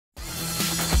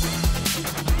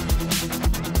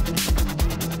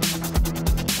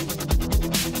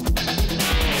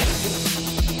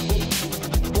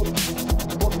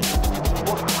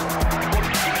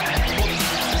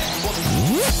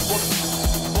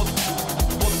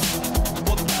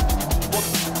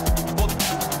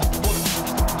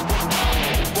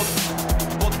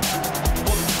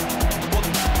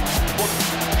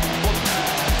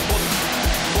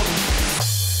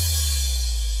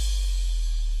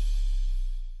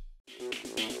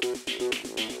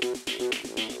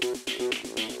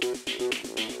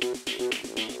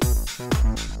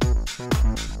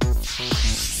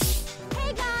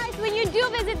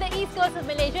of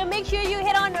Malaysia, make sure you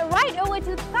head on right over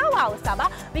to Tawau,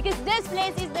 Sabah, because this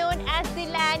place is known as the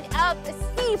land of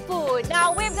seafood.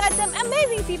 Now, we've got some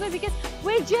amazing seafood because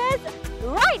we're just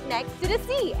right next to the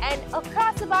sea, and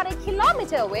across about a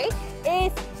kilometer away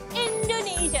is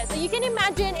Indonesia. So you can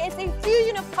imagine it's a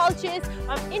fusion of cultures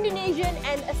from Indonesian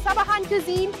and Sabahan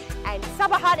cuisine and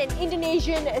Sabahan and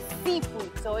Indonesian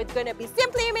seafood. So it's going to be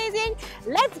simply amazing.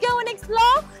 Let's go and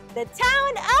explore the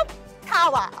town of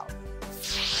Tawau.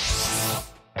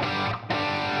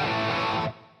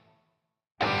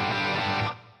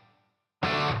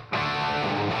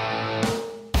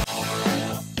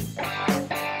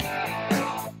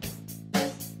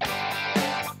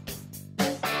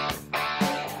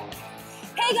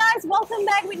 Hey guys, welcome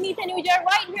back with Ms Thanuja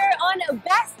right here on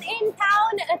Best in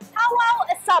Town, Tawau,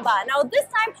 Sabah. Now this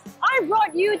time I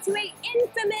brought you to an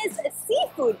infamous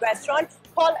seafood restaurant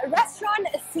called Restaurant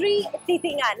Sri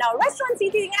Titingan. Now Restaurant Sri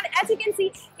Titingan, as you can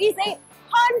see, is a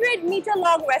 100-meter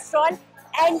long restaurant.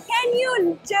 And can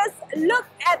you just look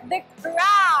at the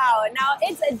crowd? Now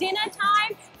it's dinner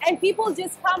time and people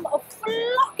just come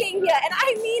flocking here. And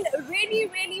I mean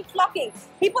really flocking.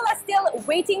 People are still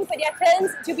waiting for their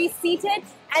turns to be seated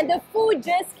and the food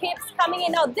just keeps coming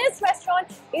in. Now this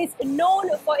restaurant is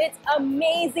known for its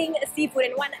amazing seafood.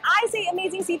 And when I say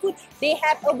amazing seafood, they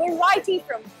have a variety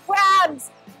from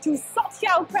crabs to soft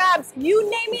shell crabs, you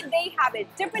name it, they have it.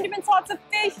 Different sorts of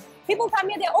fish. People come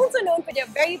here, they're also known for their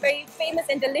very famous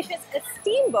and delicious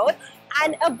steamboat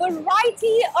and a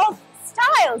variety of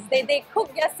styles they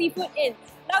cook their seafood in.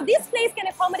 Now this place can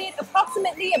accommodate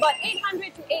approximately about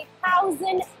 800 to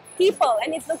 8,000 people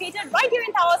and it's located right here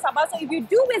in Tawau, Sabah. So if you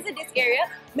do visit this area,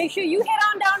 make sure you head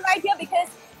on down right here because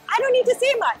I don't need to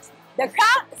say much. The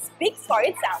crowd speaks for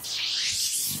itself.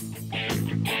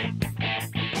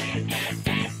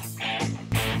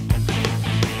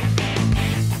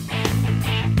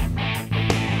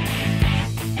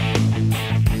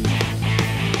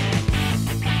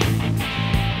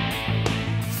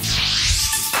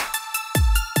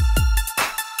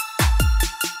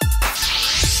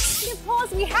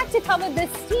 We had to cover the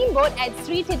steamboat at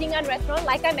Sri Titingan restaurant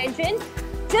like I mentioned.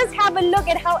 Just have a look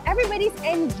at how everybody's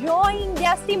enjoying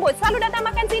their steamboat. Selalu datang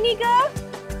makan sini ke?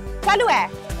 Selalu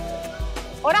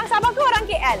Orang Sabah ke orang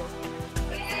KL?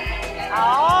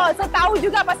 Oh, so tahu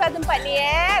juga pasal tempat ni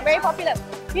Very popular.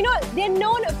 You know, they're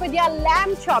known for their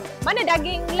lamb chop. Mana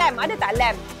daging lamb? Ada tak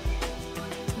lamb?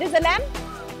 This is a lamb?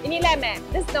 Ini lamb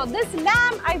This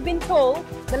lamb, I've been told,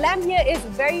 the lamb here is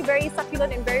very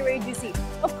succulent and very juicy.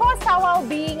 Of course, Tawau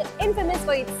being infamous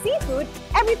for its seafood,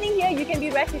 everything here you can be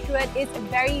rest assured is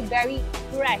very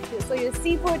fresh. So your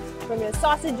seafood, from your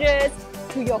sausages,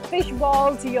 to your fish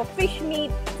ball, to your fish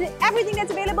meat, to everything that's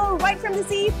available right from the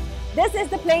sea, this is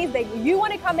the place that you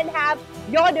want to come and have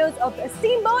your dose of a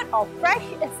steamboat or fresh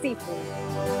seafood.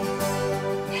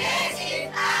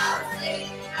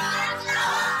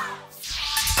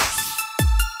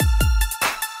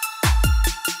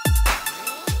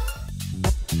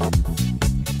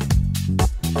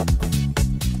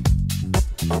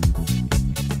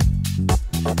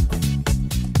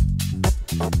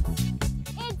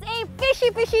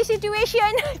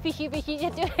 Fishy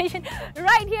situation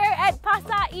right here at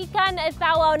Pasar Ikan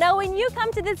Tawau. Now when you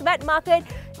come to this wet market,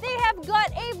 they have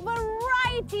got a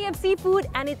variety of seafood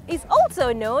and it is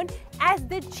also known as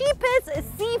the cheapest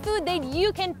seafood that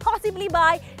you can possibly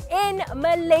buy in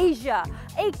Malaysia.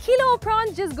 A kilo of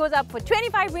prawns just goes up for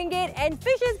 25 ringgit and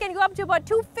fishes can go up to about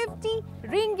 250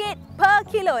 ringgit per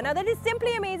kilo. Now that is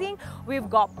simply amazing. We've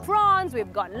got prawns,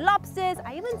 we've got lobsters,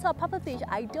 I even saw pufferfish.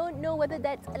 I don't know whether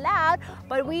that's allowed,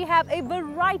 but we have a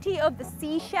variety of the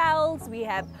seashells, we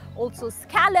have also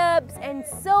scallops and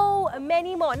so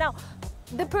many more. Now,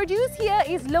 the produce here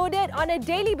is loaded on a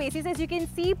daily basis. As you can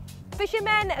see,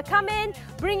 fishermen come in,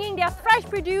 bringing their fresh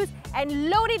produce and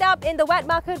load it up in the wet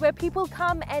market where people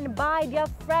come and buy their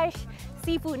fresh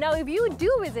seafood. Now, if you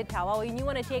do visit Tawau and you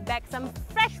want to take back some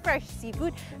fresh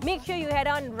seafood, make sure you head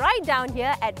on right down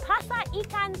here at Pasar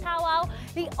Ikan Tawau,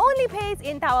 the only place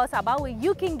in Tawau, Sabah where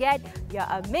you can get your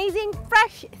amazing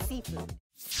fresh seafood.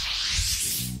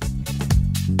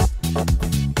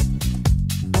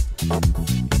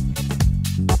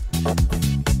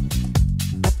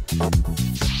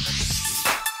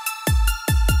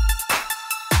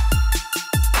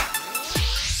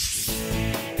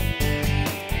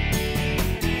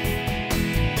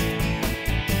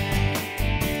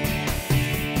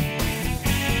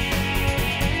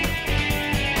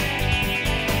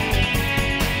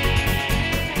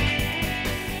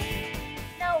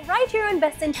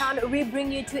 Best in Town, we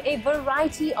bring you to a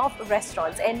variety of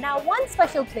restaurants. And now one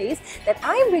special place that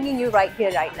I'm bringing you right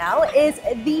here, right now is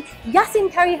the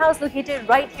Yasin Curry House located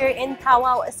right here in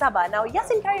Tawau, Sabah. Now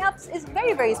Yasin Curry House is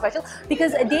very, very special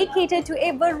because they cater to a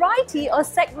variety or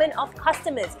segment of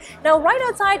customers. Now right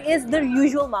outside is the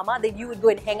usual mama that you would go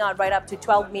and hang out right up to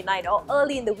 12 midnight or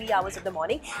early in the wee hours of the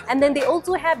morning. And then they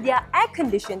also have their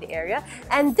air-conditioned area.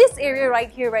 And this area right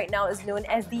here, right now is known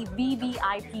as the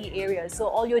VVIP area. So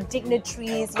all your dignitaries,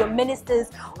 your ministers,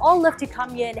 all love to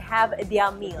come here and have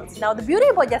their meals. Now the beauty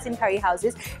about Yasin Curry House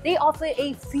is they offer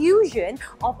a fusion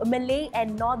of Malay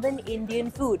and Northern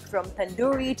Indian food, from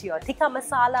tandoori to your tikka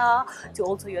masala, to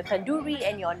also your tandoori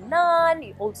and your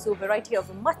naan, also variety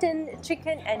of mutton,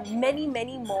 chicken, and many,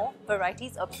 many more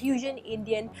varieties of fusion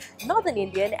Indian, Northern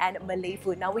Indian and Malay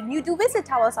food. Now when you do visit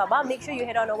Tawau, Sabah, make sure you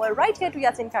head on over right here to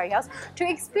Yasin Curry House to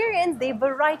experience the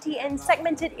variety and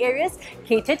segmented areas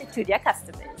catered to their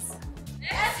customers.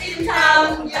 Best in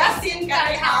Town, Yasin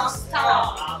Curry House,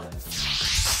 Tawau.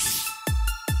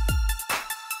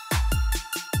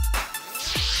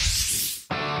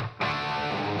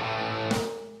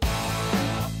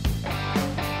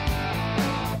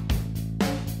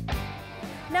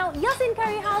 Now, Yasin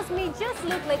Curry House may just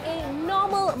look like a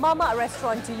normal mama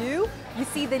restaurant to you. You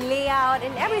see the layout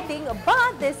and everything,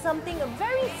 but there's something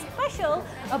very special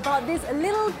about this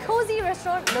little cozy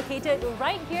restaurant located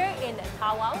right here in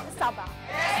Tawau, Sabah.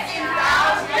 Best in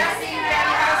Town, Yasin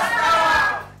Curry House,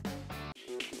 Tawau.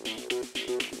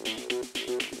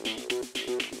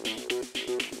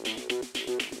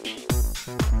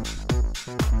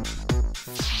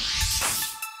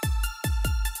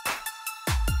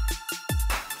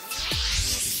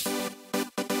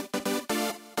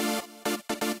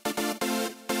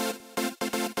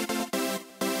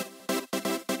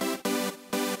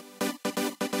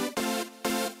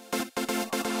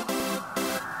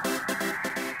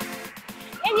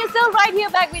 And you're still right here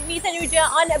back with me, Thanuja,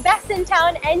 on Best in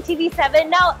Town and TV7.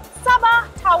 Now, Sabah,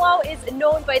 Tawau is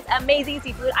known for its amazing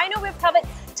seafood. I know we've covered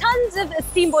tons of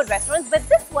steamboat restaurants, but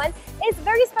this one is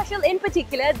very special, in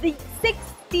particular, the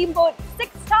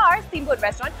six-star steamboat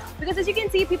restaurant, because as you can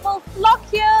see, people flock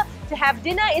here to have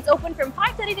dinner. It's open from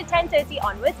 5:30 to 10:30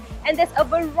 onwards, and there's a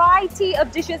variety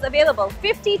of dishes available,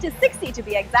 50 to 60 to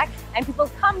be exact, and people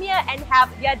come here and have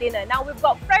their dinner. Now we've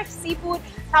got fresh seafood.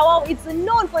 Tawau, it's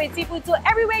known for its seafood, so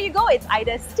everywhere you go, it's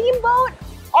either steamboat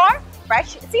or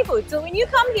fresh seafood. So when you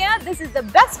come here, this is the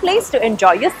best place to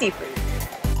enjoy your seafood.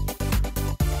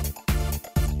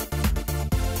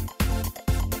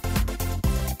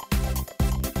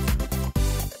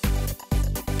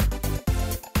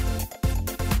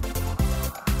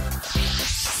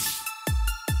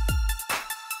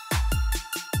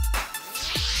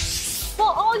 For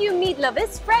all you meat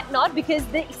lovers, fret not, because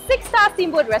the six-star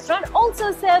steamboat restaurant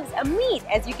also serves a meat.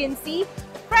 As you can see,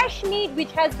 fresh meat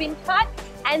which has been cut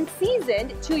and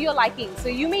seasoned to your liking. So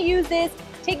you may use this,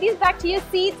 take these back to your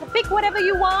seats, pick whatever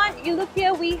you want. You look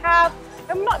here, we have,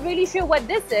 I'm not really sure what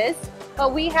this is,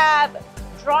 but we have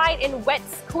dried and wet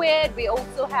squid. We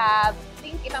also have, I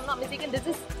think if I'm not mistaken, this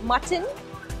is mutton.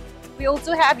 We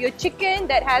also have your chicken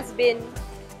that has been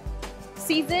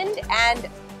seasoned and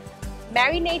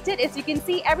marinated. As you can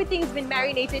see, everything has been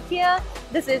marinated here.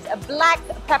 This is a black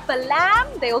pepper lamb.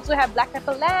 They also have black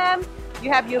pepper lamb.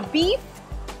 You have your beef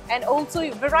and also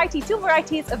two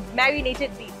varieties of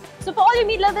marinated beef. So for all your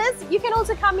meat lovers, you can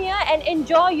also come here and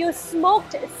enjoy your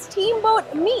smoked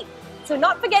steamboat meat. So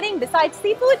not forgetting, besides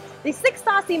seafood, the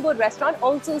six-star steamboat restaurant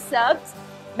also serves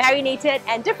marinated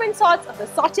and different sorts of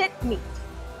assorted meat.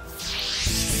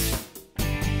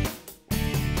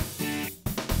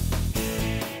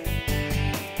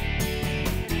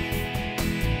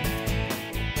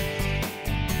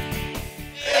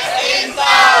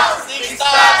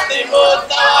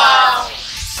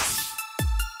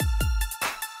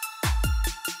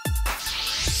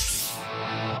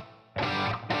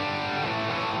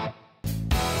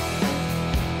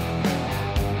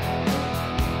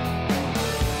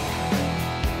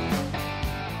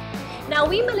 Now,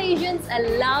 we Malaysians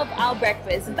love our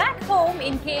breakfast. Back home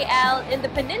in KL, in the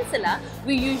peninsula,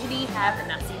 we usually have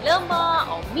nasi lemak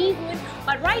or mee hoon.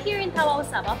 But right here in Tawau,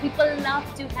 Sabah, people love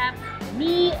to have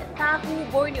mee tahu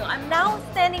Borneo. I'm now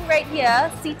standing right here,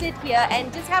 seated here,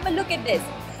 and just have a look at this.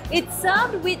 It's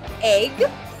served with egg,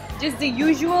 just the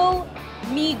usual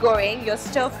mee goreng, your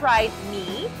stir-fried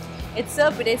mee. It's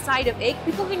served with a side of egg.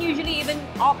 People can usually even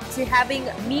opt to having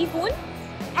mee hoon,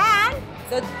 and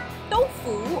the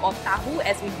tofu or tahu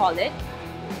as we call it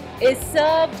is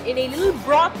served in a little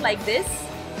broth like this,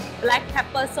 black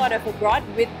pepper sort of a broth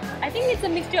with, I think it's a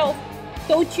mixture of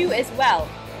tochu as well.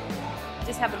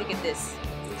 Just have a look at this.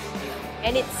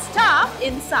 and it's stuffed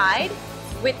inside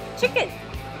with chicken.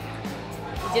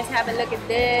 Just have a look at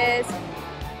this.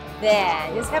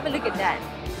 There, just have a look at that.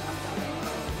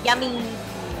 Yummy.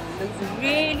 Looks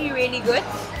really, really good.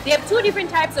 They have two different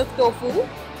types of tofu.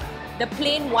 The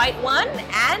plain white one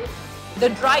and the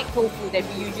dried tofu that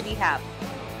we usually have.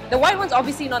 The white one's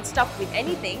obviously not stuffed with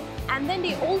anything. And then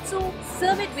they also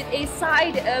serve it with a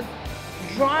side of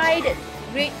dried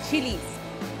red chilies.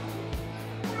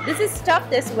 This is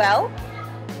stuffed as well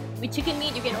with chicken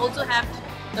meat. You can also have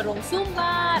terong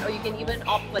sumbat, or you can even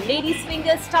opt for lady's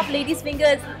fingers, stuffed lady's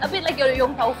fingers, a bit like your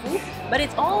yong tau fu, but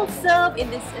it's all served in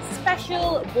this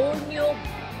special Borneo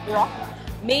broth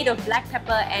made of black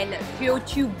pepper and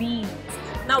teochew beans.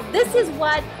 Now this is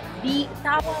what the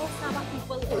Tawau Sabah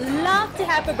people love to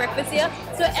have for breakfast here.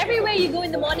 So everywhere you go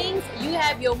in the mornings, you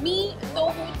have your mee,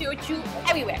 tofu, teochew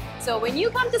everywhere. So when you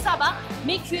come to Sabah,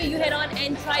 make sure you head on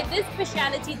and try this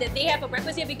speciality that they have for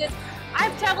breakfast here, because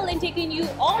I've traveled and taken you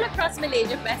all across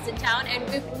Malaysia, Western town, and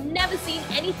we've never seen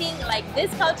anything like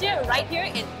this culture right here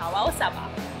in Tawau Sabah.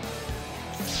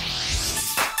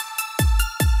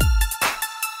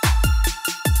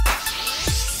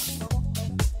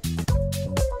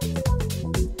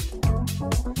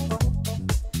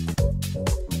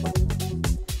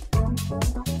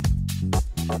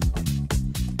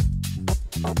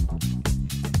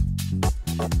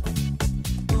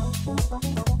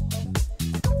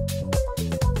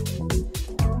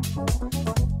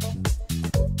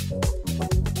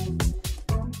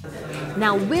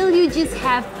 Now, will you just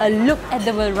have a look at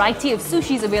the variety of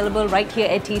sushis available right here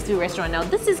at Tasty Restaurant? Now,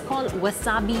 this is called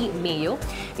wasabi mayo.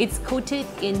 It's coated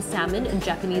in salmon and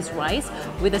Japanese rice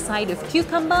with a side of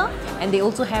cucumber, and they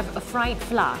also have a fried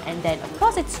flour. And then, of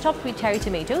course, it's topped with cherry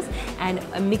tomatoes, and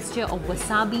a mixture of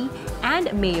wasabi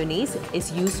and mayonnaise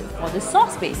is used for the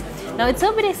sauce base. Now, it's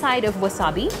served with a side of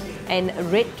wasabi and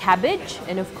red cabbage,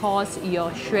 and of course,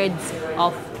 your shreds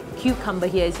of cucumber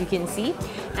here, as you can see.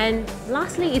 And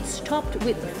lastly, it's topped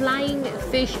with flying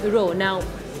fish roe. Now,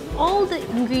 all the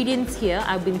ingredients here,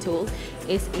 I've been told,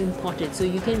 is imported, so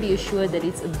you can be assured that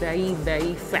it's very,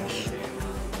 very fresh.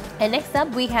 And next up,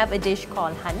 we have a dish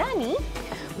called hanani,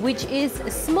 which is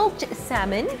smoked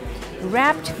salmon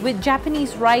wrapped with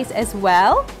Japanese rice as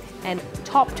well, and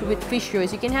topped with fish roe.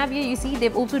 As you can have here, you see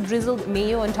they've also drizzled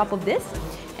mayo on top of this,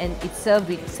 and it's served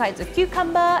with sides of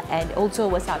cucumber and also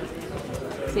wasabi.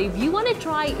 So if you want to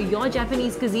try your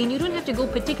Japanese cuisine, you don't have to go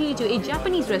particularly to a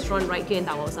Japanese restaurant right here in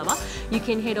Tawau Sabah. You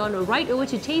can head on right over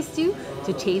to Taste to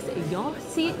taste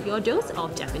your dose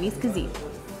of Japanese cuisine.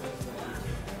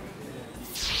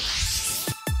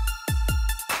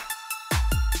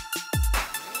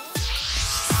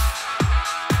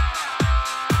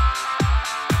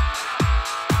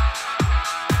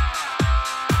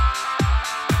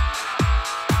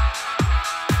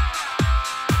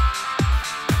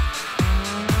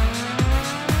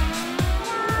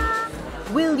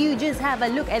 Will you just have a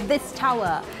look at this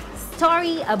tower?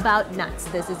 Story about nuts.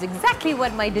 This is exactly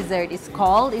what my dessert is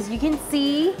called. As you can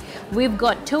see, we've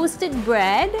got toasted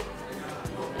bread,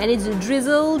 and it's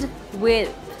drizzled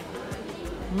with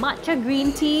matcha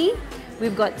green tea.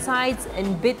 We've got sides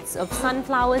and bits of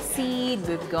sunflower seed.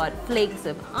 We've got flakes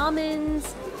of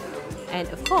almonds. And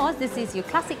of course, this is your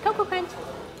classic cocoa crunch.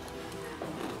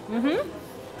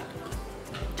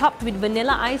 Topped with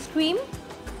vanilla ice cream.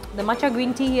 The matcha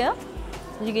green tea here.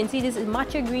 You can see this is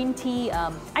matcha green tea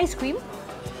ice cream,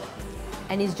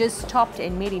 and it's just topped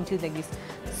and made into like this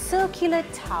circular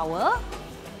tower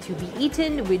to be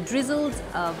eaten with drizzles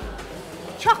of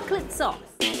chocolate sauce.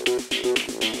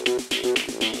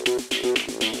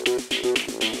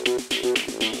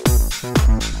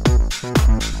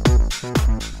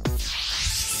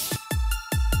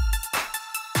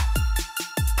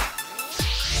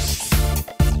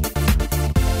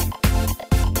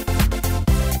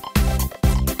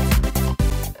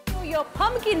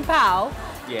 Pumpkin pao,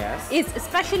 yes, is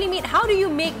specially made. How do you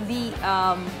make the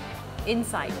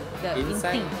inside? The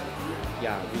inside,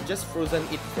 yeah, we just frozen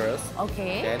it first.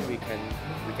 Okay. Then we can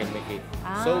make it.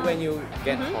 So when you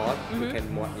get hot, you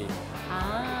can mold it.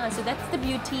 So that's the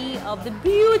beauty of the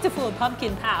beautiful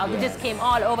pumpkin pao that just came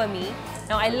all over me.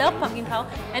 Now I love pumpkin pao,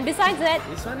 and besides that,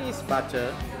 this one is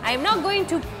butter. I am not going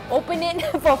to open it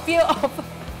for fear of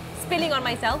spilling on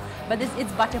myself, but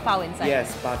it's butter pao inside.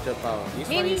 Yes, butter pao. This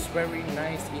one is very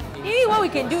nice. Maybe what we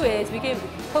can do is we can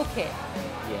poke it.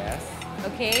 Yes.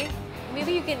 Okay.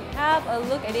 Maybe you can have a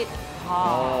look at it.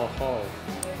 Oh.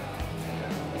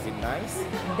 Is it nice?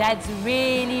 That's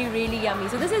really, really yummy.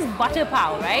 So this is butter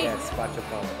pao, right? Yes, butter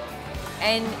pao.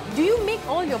 And do you make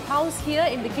all your paos here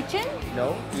in the kitchen?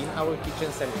 No, in our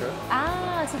kitchen center.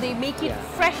 Ah, so they make it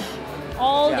fresh.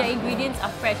 All their ingredients are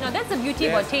fresh. Now that's the beauty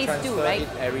about taste too, right? It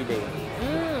every day.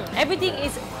 Everything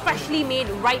is freshly made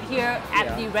right here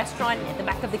at the restaurant at the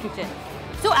back of the kitchen.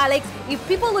 So Alex, if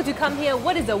people were to come here,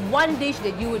 what is the one dish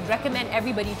that you would recommend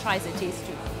everybody tries a taste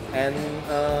to? And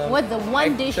what's the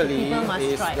one dish that people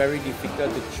must try? It's very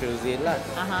difficult to choose it lah.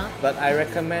 But I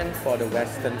recommend for the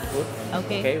Western food.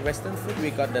 Okay. Western food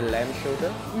we got the lamb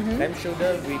shoulder. Lamb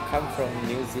shoulder we come from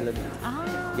New Zealand.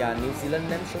 Yeah, New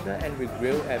Zealand lamb shoulder, and we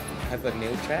grill have a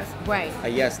new chef. Right.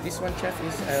 Yes, this one chef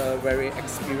is very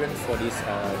experienced for this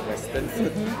Western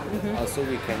food. Also,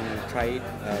 we can try it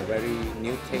very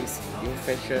new taste, new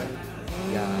fashion.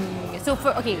 Yeah.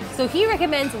 So he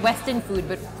recommends Western food,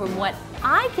 but from what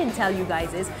I can tell you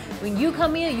guys is, when you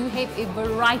come here, you have a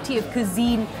variety of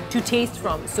cuisine to taste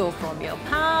from. So from your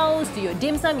paos to your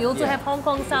dim sum, you also have Hong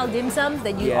Kong style dim sums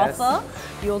that you offer.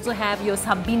 You also have your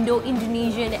Sabindo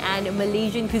Indonesian and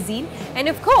Malaysian cuisine, and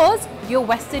of course your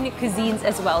Western cuisines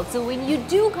as well. So when you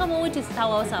do come over to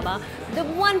Tawau Sabah, the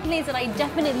one place that I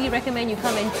definitely recommend you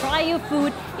come and try your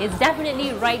food is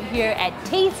definitely right here at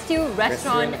Taste You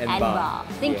Restaurant and Bar.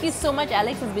 Thank you so much,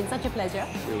 Alex. It's been such a pleasure.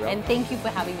 And thank you for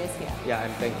having us here. Yeah,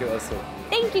 and thank you also.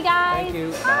 Thank you, guys. Thank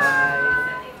you.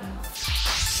 Bye.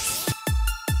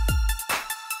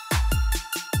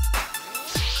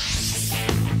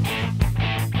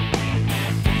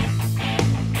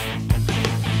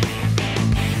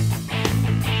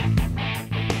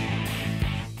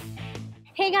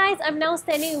 Hey guys, I'm now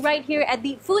standing right here at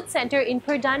the food center in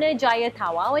Perdana Jaya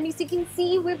Tawau, and as you can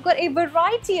see, we've got a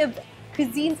variety of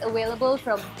cuisines available,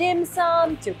 from dim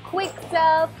sum to quick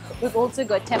serve. We've also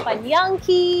got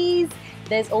teppanyakis.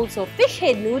 There's also fish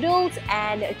head noodles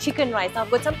and chicken rice. Now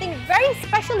I've got something very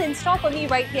special in store for me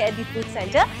right here at the food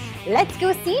center. Let's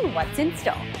go see what's in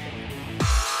store.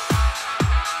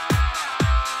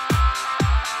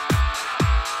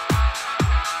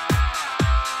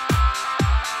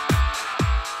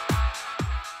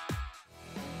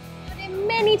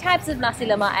 Many types of nasi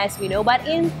lemak as we know, but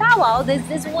in Tawau there's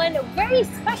this one very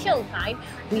special kind.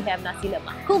 We have nasi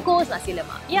lemak kukus, nasi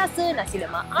lemak biasa, nasi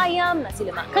lemak ayam, nasi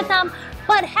lemak ketam.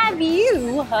 But have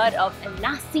you heard of a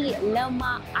nasi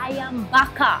lemak ayam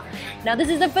bakar? Now this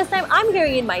is the first time I'm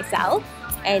hearing it myself,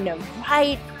 and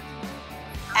right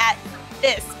at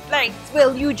this place,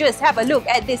 will you just have a look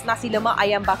at this nasi lemak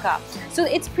ayam bakar. So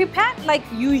it's prepared like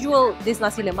usual, this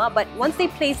nasi lemak, but once they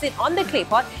place it on the clay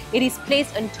pot, it is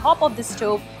placed on top of the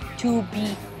stove to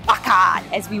be bakar,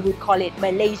 as we would call it,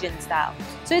 Malaysian style.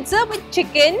 So it's served with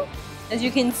chicken, as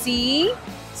you can see,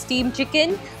 steamed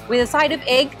chicken with a side of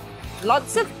egg,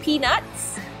 lots of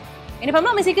peanuts, and if I'm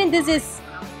not mistaken, this is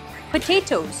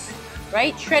potatoes,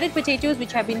 right? Shredded potatoes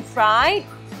which have been fried,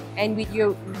 and with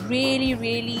your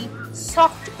really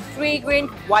soft, fragrant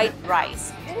white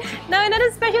rice. Now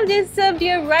another special dish served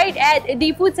here right at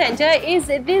the food center is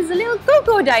this little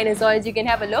cocoa dinosaur, as you can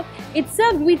have a look. It's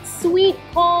served with sweet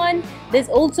corn. There's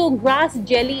also grass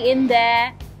jelly in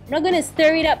there. I'm not going to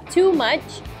stir it up too much.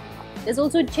 There's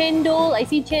also chendol. I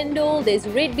see chendol. There's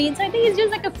red beans. I think it's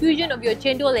just like a fusion of your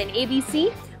chendol and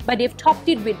ABC, but they've topped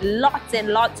it with lots and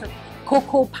lots of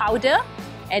cocoa powder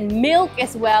and milk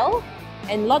as well,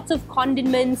 and lots of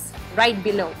condiments right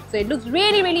below. So it looks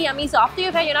really yummy. So after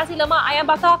you've had your nasi lemak ayam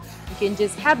bakar, you can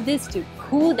just have this to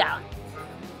cool down.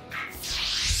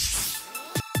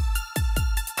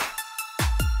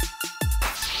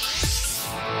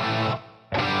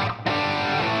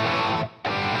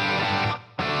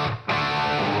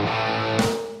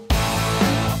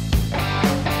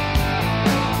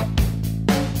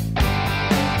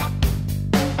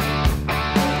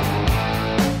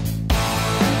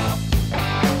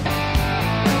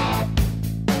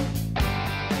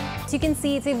 You can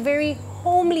see it's a very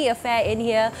homely affair in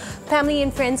here. Family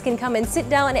and friends can come and sit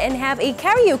down and have a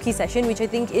karaoke session, which I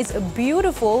think is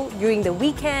beautiful during the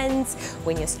weekends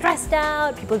when you're stressed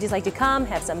out. People just like to come,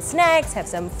 have some snacks, have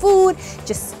some food,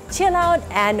 just chill out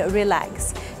and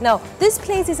relax. Now, this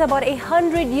place is about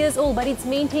 100 years old, but it's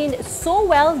maintained so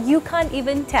well you can't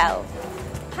even tell.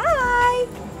 Hi!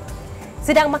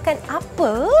 Sedang makan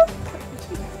apa?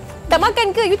 Tak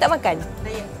makan ke? You tak makan?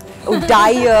 Oh,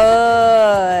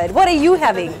 diet! What are you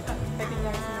having?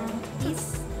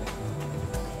 This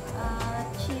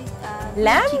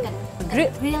Lamb?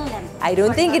 Real lamb. I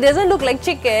don't think it doesn't look like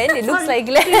chicken. It looks like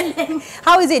lamb.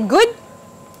 How is it? Good?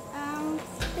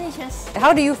 Delicious.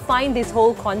 How do you find this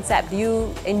whole concept? Do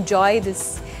you enjoy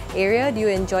this area? Do you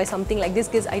enjoy something like this?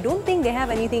 Because I don't think they have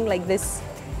anything like this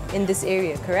in this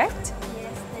area, correct?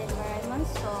 Yes, the environment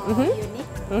so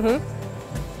unique.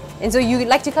 And so you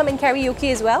like to come and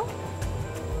karaoke as well?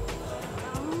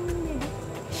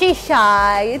 She's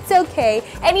shy, it's okay.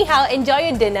 Anyhow, enjoy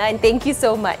your dinner and thank you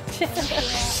so much.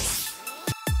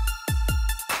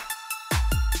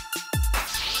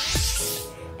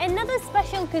 Another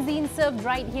special cuisine served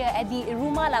right here at the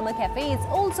Rumah Lama Cafe is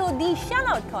also the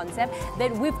shell-out concept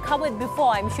that we've covered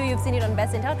before. I'm sure you've seen it on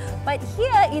Best in Town. But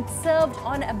here it's served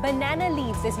on banana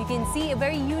leaves. As you can see, a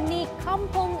very unique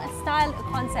kampung-style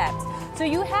concept. So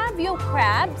you have your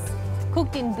crabs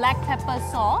cooked in black pepper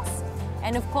sauce.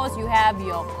 And of course, you have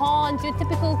your corns, your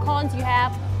typical corns you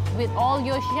have with all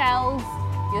your shells,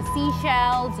 your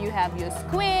seashells, you have your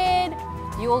squid,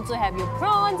 you also have your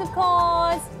prawns, of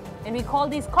course. And we call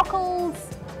these cockles.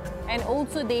 And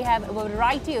also they have a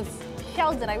variety of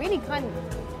shells that I really can't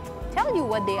tell you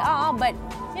what they are, but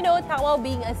you know, Tawau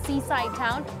being a seaside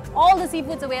town, all the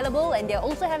seafood's available, and they're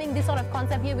also having this sort of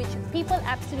concept here which people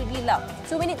absolutely love.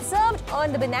 So when it's served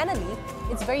on the banana leaf,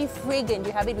 it's very fragrant.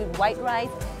 You have it with white rice.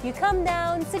 You come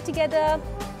down, sit together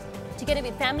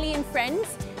with family and friends.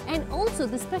 And also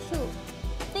the special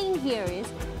thing here is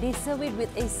they serve it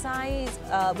with a side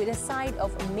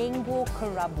of mango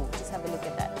kerabu. Just have a look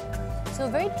at that. So a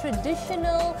very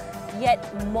traditional yet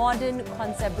modern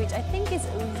concept, which I think is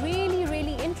really,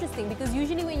 really interesting, because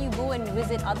usually when you go and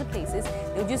visit other places,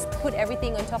 they'll just put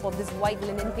everything on top of this white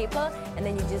linen paper and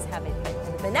then you just have it.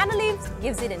 But the banana leaves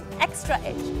gives it an extra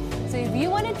edge. So if you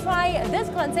want to try this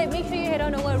concept, make sure you head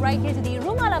on over right here to the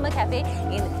Rumah Lama Cafe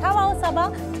in Tawau,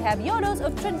 Sabah to have your dose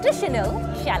of traditional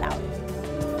shell-out.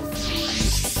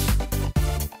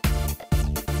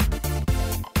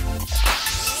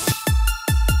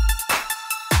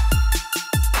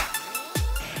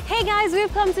 Hey guys,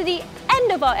 we've come to the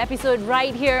end of our episode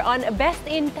right here on Best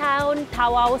in Town,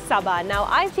 Tawau, Sabah. Now,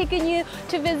 I've taken you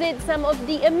to visit some of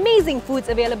the amazing foods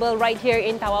available right here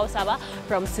in Tawau, Sabah.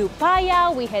 From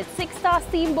supaya, we had 6-star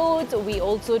steamboats. We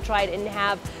also tried and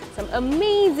have some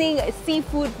amazing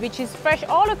seafood which is fresh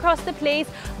all across the place.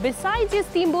 Besides your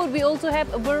steamboat, we also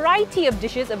have a variety of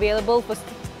dishes available for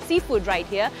seafood right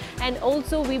here, and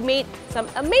also we made some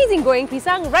amazing goreng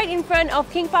pisang right in front of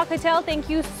King Park Hotel. Thank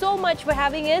you so much for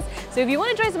having us. So if you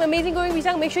want to try some amazing goreng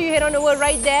pisang, make sure you head on over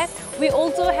right there. We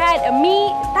also had a mi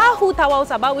tahu Tawau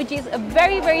Sabah, which is a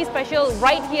very, very special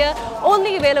right here,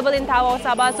 only available in Tawau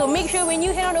Sabah. So make sure when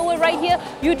you head on over right here,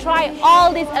 you try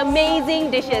all these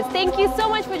amazing dishes. Thank you so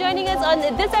much for joining us on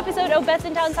this episode of Best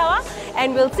in Town Tawau,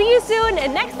 and we'll see you soon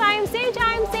next time, same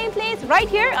place, right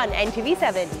here on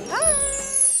NTV7. Bye!